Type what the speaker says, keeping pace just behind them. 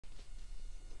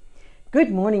Good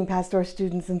morning, Pastor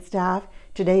students and staff.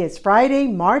 Today is Friday,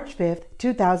 March 5th,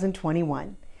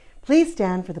 2021. Please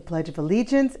stand for the Pledge of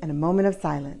Allegiance and a moment of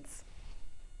silence.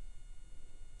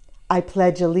 I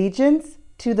pledge allegiance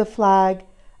to the flag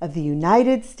of the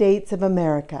United States of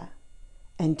America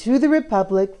and to the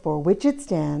republic for which it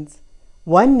stands,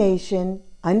 one nation,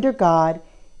 under God,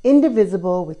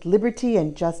 indivisible, with liberty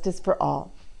and justice for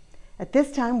all. At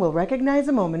this time, we'll recognize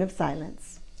a moment of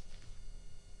silence.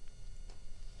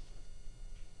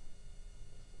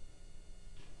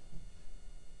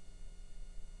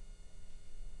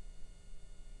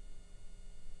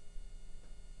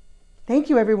 Thank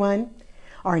you, everyone.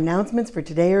 Our announcements for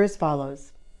today are as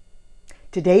follows.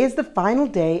 Today is the final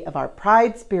day of our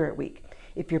Pride Spirit Week.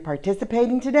 If you're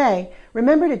participating today,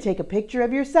 remember to take a picture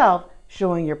of yourself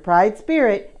showing your Pride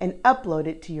Spirit and upload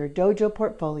it to your dojo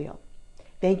portfolio.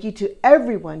 Thank you to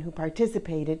everyone who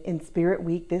participated in Spirit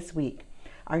Week this week.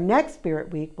 Our next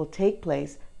Spirit Week will take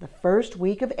place the first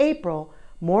week of April.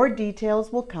 More details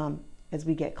will come as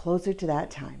we get closer to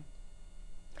that time.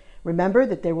 Remember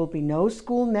that there will be no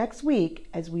school next week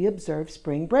as we observe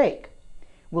spring break.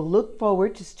 We'll look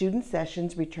forward to student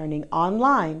sessions returning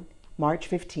online March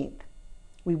 15th.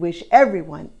 We wish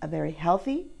everyone a very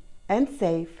healthy and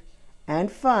safe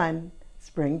and fun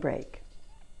spring break.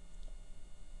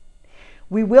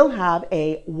 We will have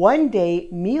a one-day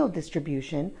meal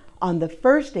distribution on the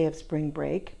first day of spring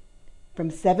break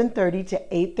from 7:30 to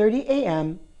 8:30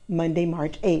 a.m. Monday,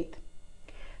 March 8th.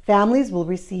 Families will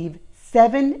receive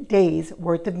 7 days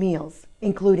worth of meals,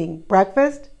 including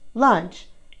breakfast, lunch,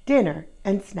 dinner,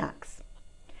 and snacks.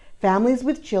 Families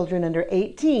with children under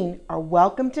 18 are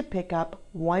welcome to pick up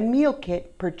one meal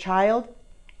kit per child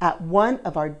at one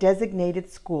of our designated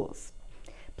schools.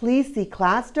 Please see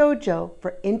Class Dojo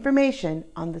for information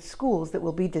on the schools that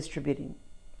will be distributing.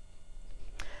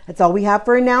 That's all we have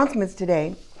for announcements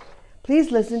today. Please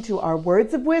listen to our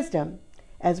words of wisdom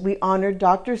as we honor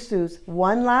Dr. Seuss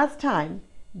one last time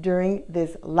during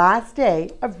this last day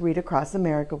of Read Across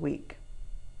America Week.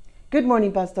 Good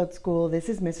morning, Bustard School. This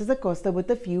is Mrs. Acosta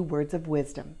with a few words of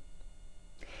wisdom.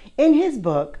 In his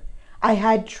book, I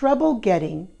Had Trouble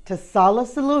Getting to Sala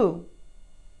Salou,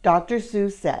 Dr.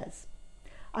 Seuss says,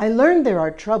 I learned there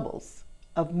are troubles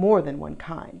of more than one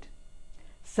kind.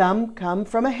 Some come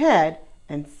from ahead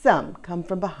and some come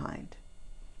from behind.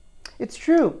 It's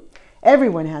true.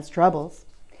 Everyone has troubles.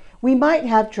 We might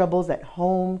have troubles at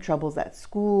home, troubles at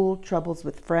school, troubles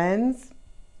with friends.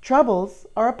 Troubles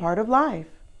are a part of life.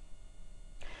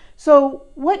 So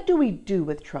what do we do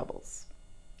with troubles?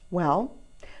 Well,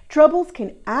 troubles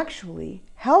can actually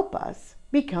help us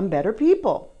become better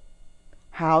people.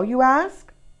 How, you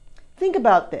ask? Think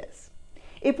about this.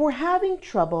 If we're having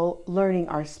trouble learning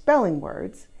our spelling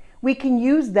words, we can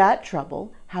use that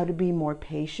trouble how to be more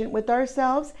patient with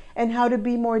ourselves and how to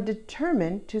be more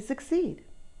determined to succeed.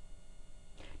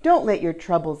 Don't let your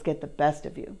troubles get the best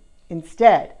of you.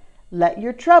 Instead, let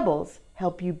your troubles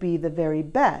help you be the very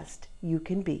best you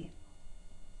can be.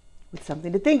 With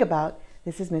something to think about,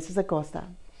 this is Mrs. Acosta.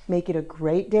 Make it a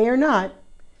great day or not,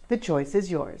 the choice is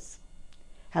yours.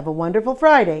 Have a wonderful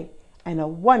Friday and a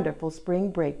wonderful spring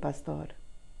break, Pastor.